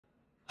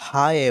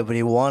Hi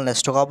everyone,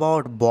 let's talk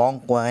about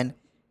Bonk coin.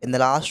 In the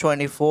last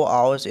 24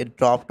 hours, it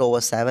dropped over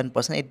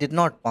 7%. It did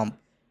not pump.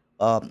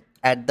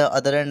 At the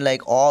other end,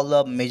 like all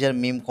the major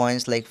meme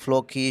coins like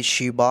Floki,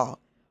 Shiba,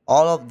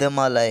 all of them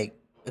are like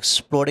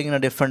exploding in a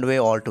different way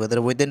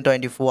altogether. Within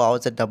 24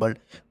 hours, it doubled.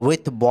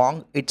 With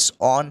Bonk, it's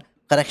on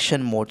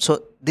correction mode.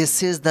 So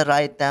this is the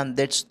right time.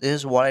 This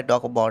is what I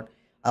talk about.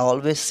 I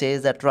always say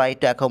that try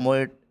to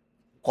accumulate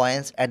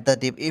coins at the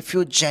dip if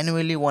you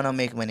genuinely want to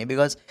make money,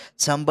 because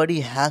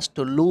somebody has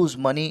to lose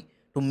money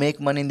to make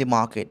money in the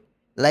market.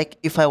 Like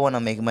if I want to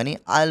make money,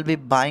 I'll be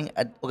buying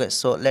at, okay,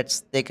 so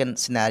let's take a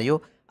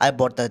scenario. I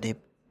bought the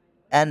dip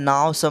and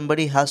now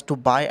somebody has to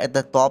buy at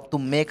the top to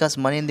make us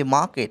money in the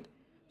market.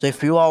 So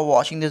if you are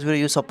watching this video,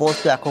 you're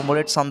supposed to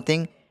accumulate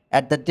something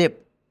at the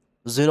dip.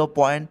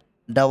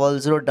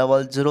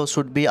 0.0000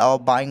 should be our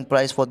buying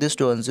price for this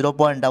token.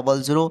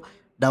 0.00002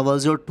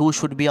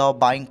 should be our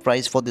buying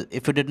price for this.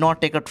 If you did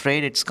not take a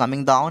trade, it's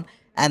coming down,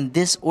 and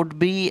this would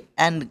be,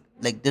 and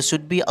like this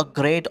should be a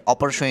great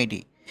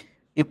opportunity.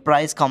 If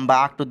price come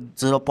back to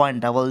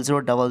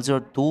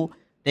 0.00002,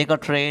 take a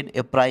trade.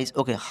 If price,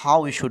 okay,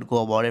 how we should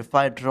go about it? If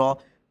I draw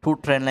two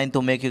trend line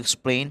to make you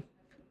explain,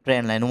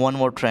 trend line, one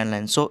more trend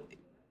line. So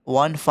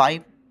 1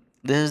 5,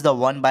 this is the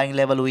one buying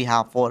level we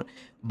have for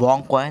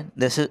Bonk coin.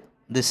 This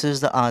is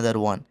the other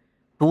one.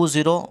 2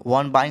 0,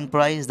 one buying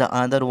price, the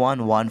other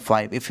one 1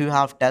 5. If you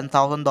have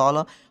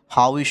 $10,000,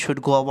 how we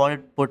should go about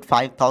it? Put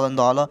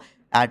 $5,000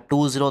 at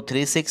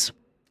 2036,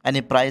 and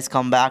the price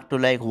come back to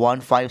like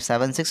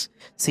 1576.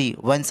 See,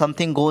 when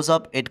something goes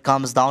up, it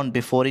comes down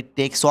before it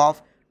takes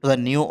off to the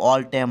new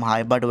all-time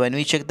high. But when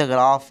we check the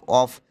graph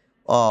of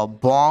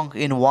Bonk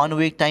in 1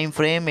 week time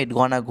frame, it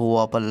gonna go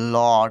up a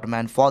lot,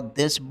 man. For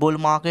this bull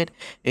market,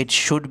 it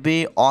should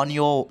be on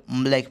your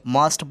like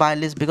must buy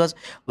list, because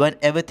when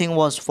everything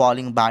was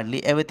falling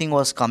badly, everything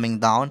was coming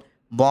down,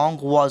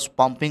 Bonk was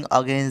pumping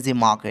against the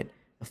market.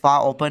 If I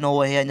open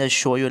over here and just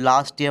show you,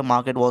 last year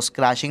market was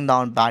crashing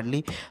down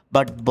badly,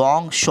 but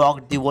Bonk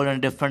shocked the world in a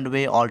different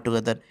way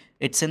altogether.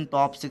 It's in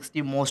top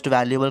 60 most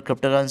valuable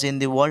cryptocurrency in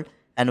the world.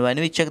 And when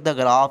we check the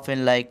graph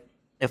in like,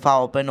 if I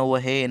open over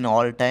here in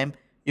all time,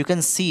 you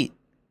can see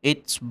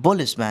it's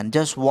bullish, man.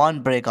 Just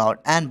one breakout,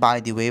 and by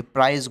the way,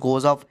 price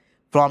goes up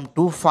from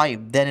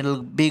 2.5, then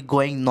it'll be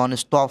going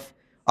non-stop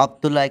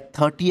up to like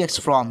 30x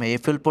from here.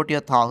 If you'll put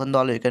your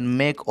 $1,000, you can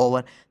make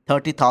over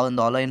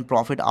 $30,000 in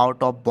profit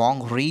out of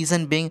Bonk.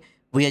 Reason being,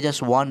 we are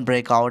just one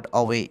breakout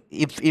away.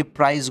 If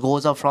price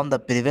goes up from the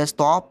previous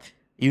top,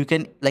 you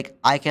can, like,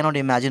 I cannot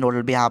imagine what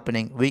will be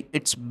happening.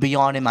 It's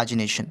beyond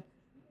imagination.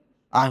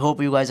 I hope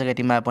you guys are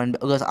getting my point,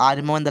 because I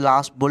remember in the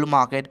last bull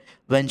market,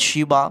 when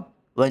Shiba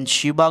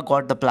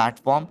got the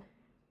platform,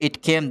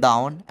 it came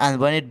down, and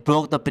when it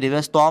broke the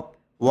previous top,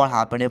 what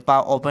happened? If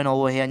I open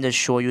over here and just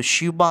show you,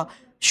 Shiba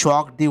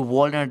shocked the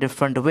world in a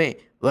different way.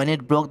 When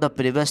it broke the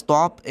previous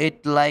top,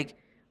 it like,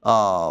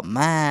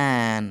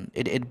 man,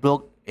 it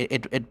broke,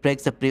 it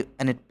breaks the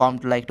and it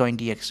pumped like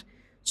 20x.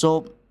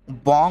 So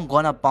Bong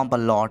gonna pump a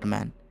lot,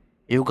 man.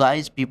 You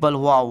guys, people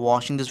who are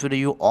watching this video,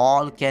 you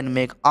all can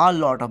make a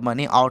lot of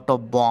money out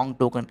of Bonk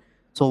token.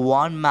 So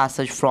one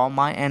message from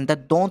my end,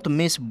 that don't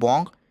miss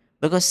Bonk,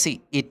 because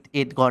see,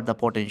 it got the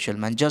potential,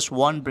 man. Just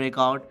one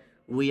breakout,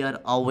 we are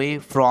away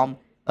from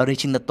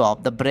reaching the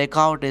top. The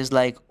breakout is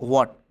like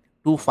what?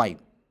 2.5.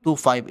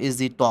 2.5 is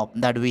the top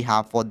that we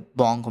have for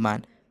Bonk,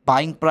 man.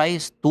 Buying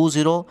price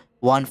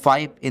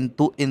 2015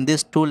 in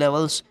these two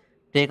levels.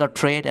 Take a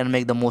trade and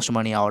make the most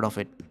money out of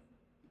it.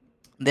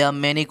 There are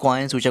many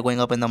coins which are going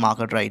up in the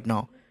market right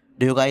now.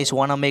 Do you guys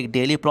want to make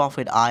daily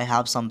profit? I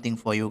have something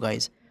for you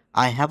guys.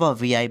 I have a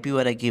VIP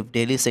where I give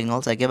daily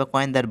signals. I give a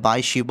coin that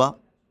buys Shiba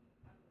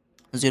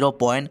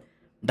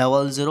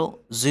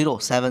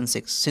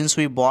 0.00076. Since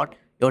we bought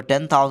your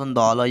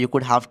 $10,000, you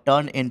could have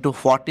turned into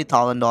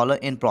 $40,000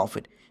 in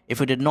profit. If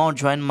you did not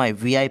join my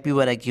VIP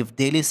where I give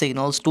daily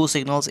signals, two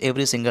signals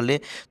every single day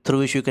through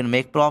which you can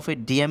make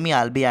profit, DM me.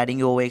 I'll be adding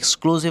you away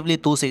exclusively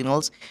two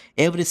signals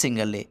every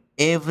single day.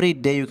 Every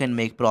day you can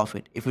make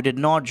profit. If you did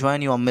not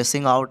join, you are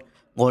missing out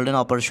golden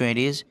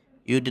opportunities.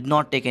 You did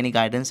not take any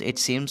guidance, it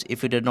seems,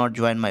 if you did not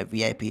join my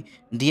VIP.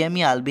 DM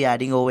me. I'll be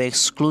adding away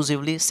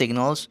exclusively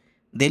signals,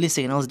 daily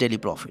signals, daily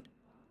profit.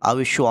 I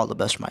wish you all the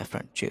best, my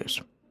friend.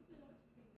 Cheers.